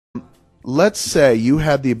let's say you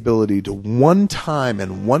had the ability to one time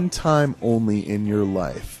and one time only in your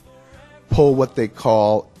life pull what they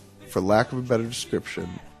call, for lack of a better description,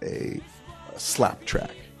 a slap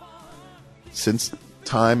track. Since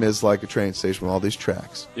time is like a train station with all these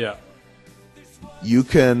tracks. Yeah. You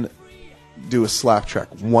can do a slap track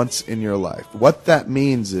once in your life. What that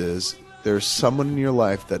means is there's someone in your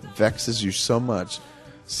life that vexes you so much,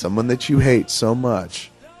 someone that you hate so much,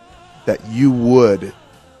 that you would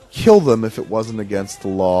kill them if it wasn't against the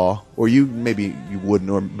law, or maybe you wouldn't,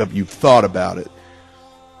 or but you've thought about it.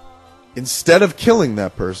 Instead of killing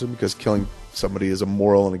that person, because killing somebody is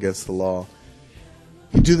immoral and against the law,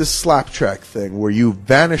 you do the slap track thing where you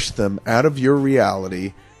vanish them out of your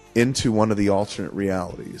reality into one of the alternate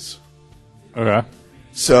realities. Okay.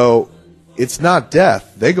 So it's not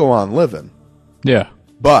death. They go on living. Yeah.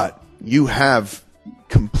 But you have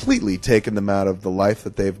completely taken them out of the life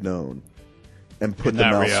that they've known and put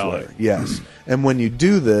them elsewhere. Reality. Yes. And when you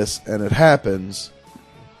do this and it happens,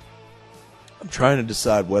 I'm trying to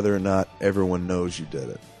decide whether or not everyone knows you did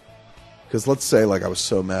it. Because let's say, like, I was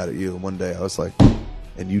so mad at you, and one day I was like,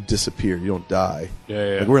 and you disappear, you don't die.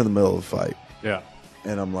 Yeah. Like, we're in the middle of a fight. Yeah.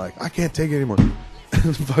 And I'm like, I can't take it anymore.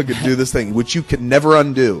 Fucking do this thing, which you can never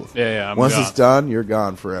undo. Yeah. Once it's done, you're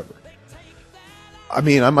gone forever. I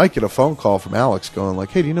mean, I might get a phone call from Alex going like,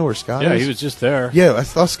 hey, do you know where Scott is? Yeah, he was just there. Yeah, I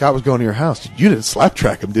thought Scott was going to your house. You didn't slap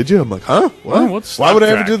track him, did you? I'm like, huh? What? What's Why would I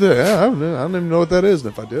ever slap do that? Yeah, I don't even know what that is.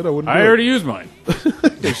 And if I did, I wouldn't do I it. already used mine.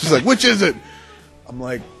 She's like, which is it? I'm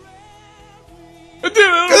like, I did it.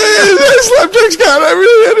 I slap track Scott.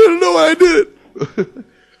 I didn't know why I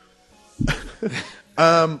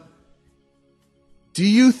did it. Do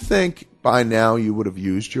you think by now you would have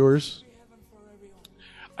used yours?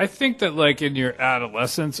 I think that, like, in your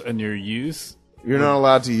adolescence and your youth, You're not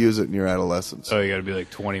allowed to use it in your adolescence. oh, you got to be like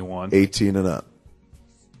 21. 18 and up.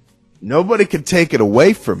 Nobody can take it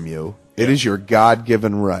away from you. It is your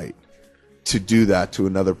God-given right to do that to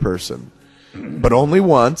another person. But only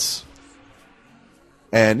once.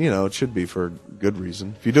 And, it should be for a good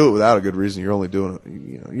reason. If you do it without a good reason, you're only doing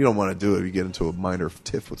it, you don't want to do it if you get into a minor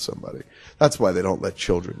tiff with somebody. That's why they don't let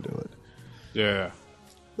children do it. Yeah.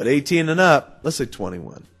 But 18 and up, let's say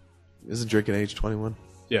 21. Isn't drinking age 21?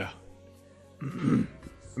 Yeah. I mean,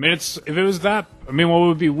 if it was that, what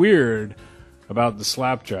would be weird about the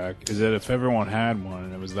slap track is that if everyone had one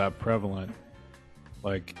and it was that prevalent,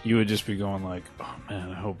 like, you would just be going like, oh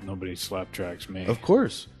man, I hope nobody slap tracks me. Of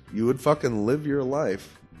course. You would fucking live your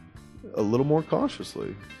life a little more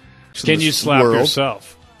cautiously. Can you slap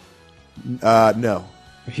yourself? No.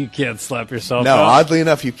 You can't slap yourself No, out? oddly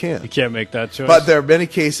enough, you can't. You can't make that choice? But there are many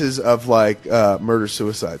cases of, like,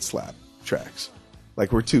 murder-suicide slap tracks.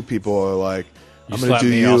 Like, where two people are like, I'm going to do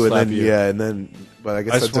me, I'll you, and slap then, you. yeah, and then, but I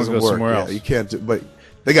guess that just wanna doesn't go work. somewhere Yeah, else. you can't do, but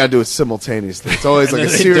they got to do it simultaneously. It's always like a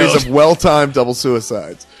then they series don't. of well-timed double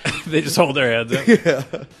suicides. They just hold their heads up. Yeah.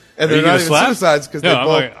 And Are they're you not gonna even slap? suicides because No, they I'm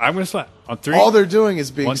both, like, I'm going to slap. On three? all they're doing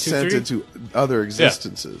is being 1, 2, sent 3? into other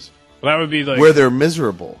existences Well, that would be like... where they're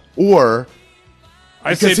miserable. Or...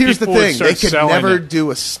 I say Because here's the people would thing: start they could selling never it. do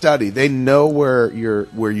a study. They know where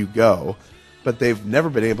you go, but they've never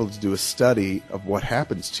been able to do a study of what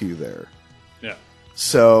happens to you there. Yeah.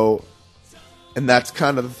 So, and that's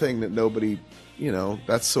kind of the thing that nobody,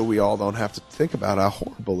 that's so we all don't have to think about how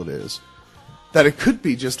horrible it is. That it could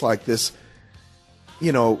be just like this,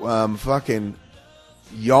 fucking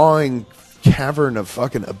yawing cavern of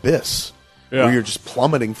fucking abyss where you're just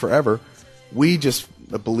plummeting forever. We just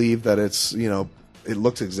believe that it's, it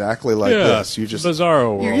looks exactly like this. You just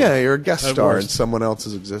bizarro world. you're a guest At star in worst. someone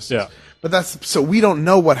else's existence. Yeah. But that's so we don't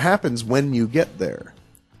know what happens when you get there.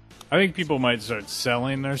 I think people might start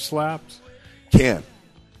selling their slaps. Can.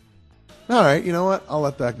 All right, you know what? I'll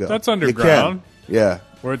let that go. That's You underground. can. Yeah.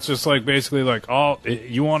 Where it's just like basically like,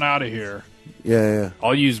 you want out of here. Yeah.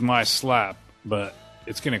 I'll use my slap, but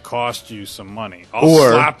it's going to cost you some money. I'll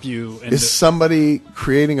Or slap you. Is somebody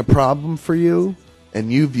creating a problem for you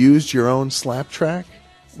and you've used your own slap track?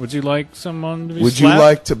 Would you like someone to be Would slapped? you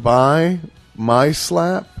like to buy my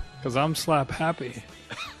slap? Because I'm slap happy.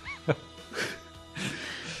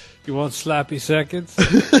 You want slappy seconds?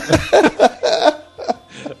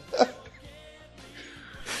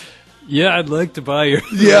 Yeah, I'd like to buy your...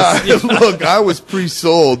 Yeah, look, I was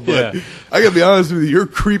pre-sold, but Yeah. I gotta be honest with you, your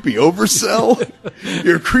creepy oversell,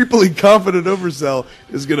 your creepily confident oversell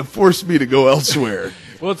is gonna force me to go elsewhere.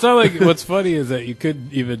 Well, it's not like... What's funny is that you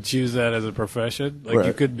could even choose that as a profession. Like, Right.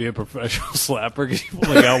 you could be a professional slapper because you've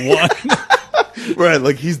only got one. Right,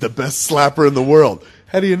 like he's the best slapper in the world.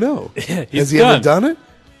 How do you know? He's Has he ever done it?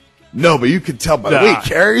 No, but you can tell by the way he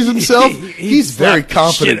carries himself. He's very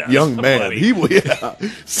confident young man. He will. Yeah,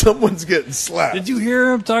 someone's getting slapped. Did you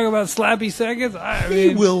hear him talk about slappy seconds?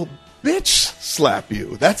 He will bitch slap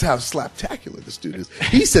you. That's how slaptacular this dude is.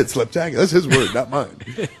 He said slaptacular. That's his word, not mine.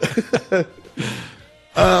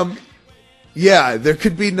 Yeah, there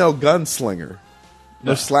could be no gunslinger.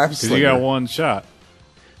 No slap slinger. You got one shot.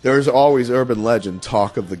 There's always urban legend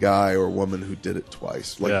talk of the guy or woman who did it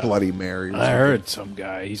twice, like Bloody Mary. I heard some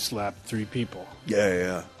guy, he slapped 3 people.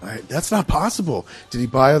 Yeah. That's not possible. Did he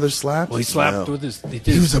buy other slaps? Well, he slapped with his...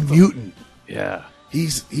 He was a mutant. Yeah. He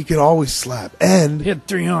could always slap. And he had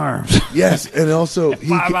 3 arms. Yes, and also he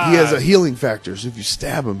has a healing factor, so if you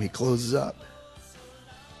stab him, he closes up.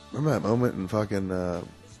 Remember that moment in fucking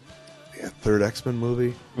third X-Men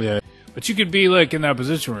movie? Yeah. But you could be like in that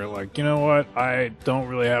position where you're like, you know what? I don't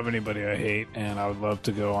really have anybody I hate, and I would love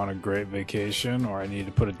to go on a great vacation, or I need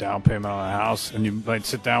to put a down payment on a house. And you might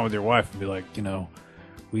sit down with your wife and be like, you know,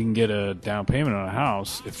 we can get a down payment on a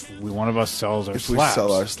house if one of us sells our slaps. If we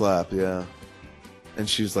sell our slap, yeah. And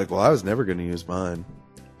she's like, well, I was never going to use mine.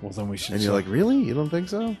 Well, then we should. And you're like, really? You don't think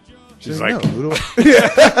so? She's like, no. Who do I?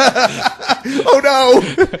 Oh, no.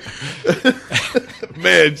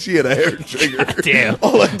 Man, she had a hair trigger. Damn.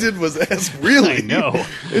 All I did was ask, really? I know.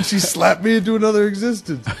 And she slapped me into another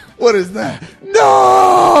existence. What is that?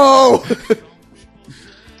 No!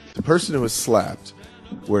 The person who was slapped,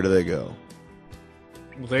 where do they go?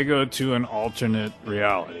 They go to an alternate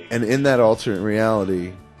reality. And in that alternate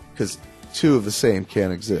reality, because 2 of the same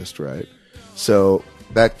can't exist, right? So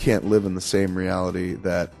that can't live in the same reality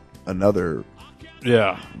that another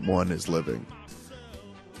one is living.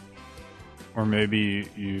 Or maybe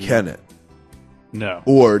you... Can it? No.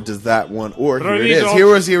 Or does that one... Or here it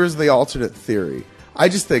is. Here's the alternate theory. I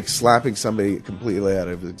just think slapping somebody completely out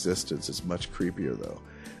of existence is much creepier, though.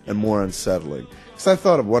 And more unsettling. Because I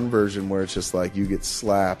thought of one version where it's just like you get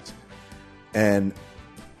slapped and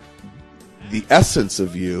the essence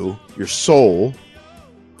of you, your soul,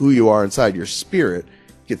 who you are inside, your spirit,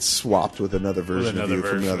 gets swapped with another version of you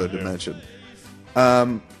from another dimension.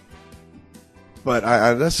 But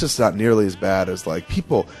that's just not nearly as bad as like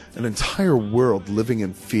people, an entire world living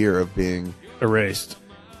in fear of being erased.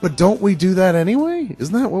 But don't we do that anyway?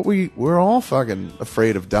 Isn't that what we're all fucking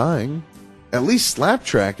afraid of dying? At least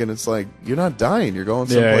slaptrack, and it's like you're not dying, you're going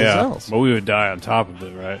someplace else. But we would die on top of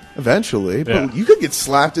it, right? Eventually, but you could get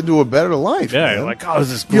slapped into a better life. Yeah, man. you're like, oh,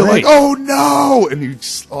 this is great. You're like, oh no, and you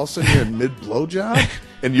all of a sudden you're in mid blowjob,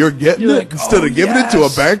 and you're getting it like, instead of giving it to a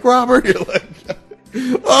bank robber. You're like,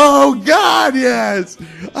 oh God, yes,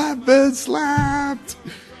 I've been slapped,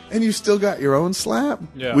 and you still got your own slap.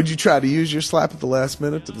 Yeah. Would you try to use your slap at the last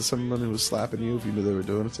minute to someone who was slapping you if you knew they were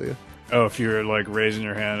doing it to you? Oh, if you were like raising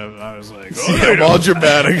your hand up, I was like, oh, I'm all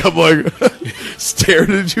dramatic. I'm like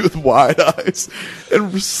staring at you with wide eyes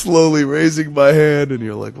and slowly raising my hand, and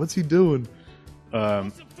you're like, "What's he doing?"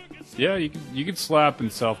 Yeah, you could slap in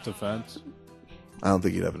self-defense. I don't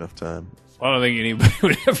think you'd have enough time. I don't think anybody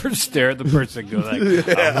would ever stare at the person and go like,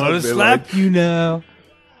 "I'm gonna slap you now."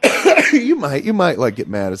 You might like get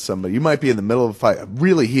mad at somebody. You might be in the middle of a fight, a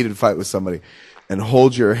really heated fight with somebody, and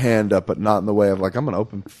hold your hand up, but not in the way of like, I'm going to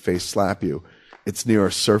open face slap you. It's near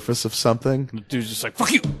a surface of something. The dude's just like,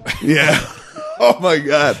 fuck you. Yeah. Oh my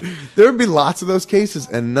God. There would be lots of those cases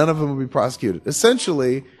and none of them would be prosecuted.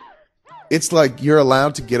 Essentially, it's like you're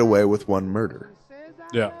allowed to get away with one murder.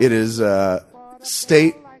 Yeah. It is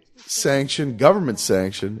state sanctioned, government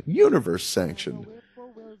sanctioned, universe sanctioned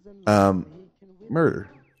murder.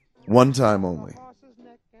 One time only.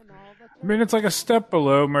 I mean, it's like a step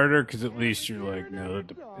below murder because at least you're like, no,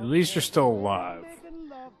 at least you're still alive.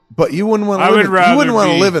 But you wouldn't want to. You wouldn't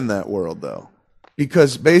want to live in that world, though,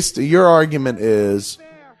 because your argument is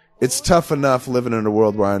it's tough enough living in a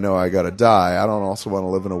world where I know I got to die. I don't also want to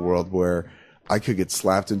live in a world where I could get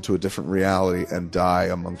slapped into a different reality and die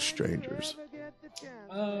amongst strangers.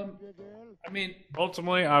 I mean,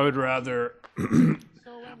 ultimately, I would rather. I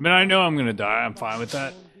mean, I know I'm going to die. I'm fine with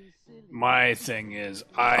that. My thing is,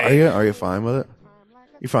 Are you fine with it?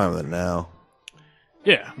 You're fine with it now.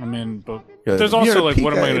 Yeah, I mean, but there's also like,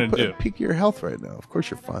 what am I going to do? Peak of your health right now. Of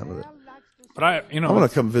course, you're fine with it. But I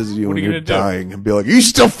want to come visit you when you're dying and be like, "Are you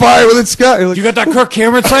still fine with it, Scott?" Like, you got that Kirk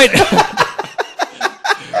Cameron site? What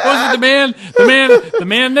was it? The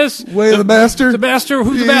man. This way the master. The master.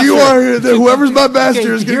 Who's the master? You are. Whoever's my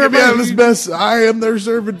master is going to get me out of this mess. I am their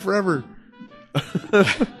servant forever.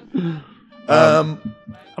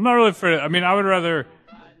 I'm not really afraid. I mean, I would rather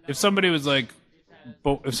if somebody was like,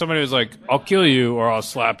 "I'll kill you or I'll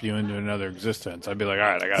slap you into another existence." I'd be like, "All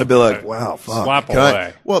right, I got." I'd be like, "Wow, fuck." Slap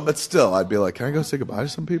away. Well, but still, I'd be like, "Can I go say goodbye to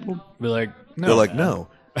some people?" Be like, "No." They're like, "No."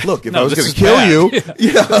 look, if No, I was this going to is kill bad.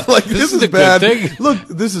 you, yeah, like this is is a good bad. thing. Look,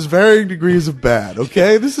 this is varying degrees of bad.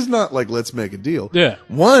 Okay, this is not like let's make a deal. Yeah.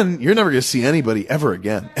 One, you're never going to see anybody ever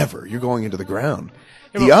again, ever. You're going into the ground.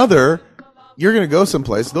 Yeah, The but- other, you're going to go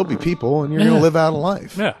someplace. There'll be people, and you're going Yeah. to live out a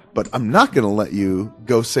life. Yeah. But I'm not going to let you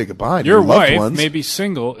go say goodbye to Your your loved wife ones. may be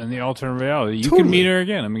single in the alternate reality. You Totally. can meet her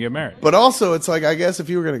again and get married. But also, it's like, I guess if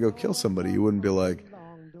you were going to go kill somebody, you wouldn't be like,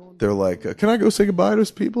 they're like, can I go say goodbye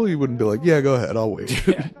to people? You wouldn't be like, yeah, go ahead, I'll wait.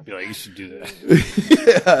 Yeah, be like, you should do that.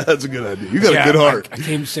 Yeah, that's a good idea. You got Yeah, a good heart. I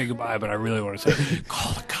came to say goodbye, but I really want to say,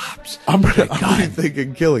 call the cops. I'm really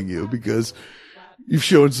thinking killing you because you've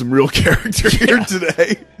shown some real character here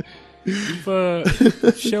today.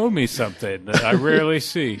 You've shown me something that I rarely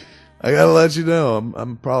see. I gotta let you know,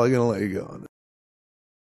 I'm probably gonna let you go on this.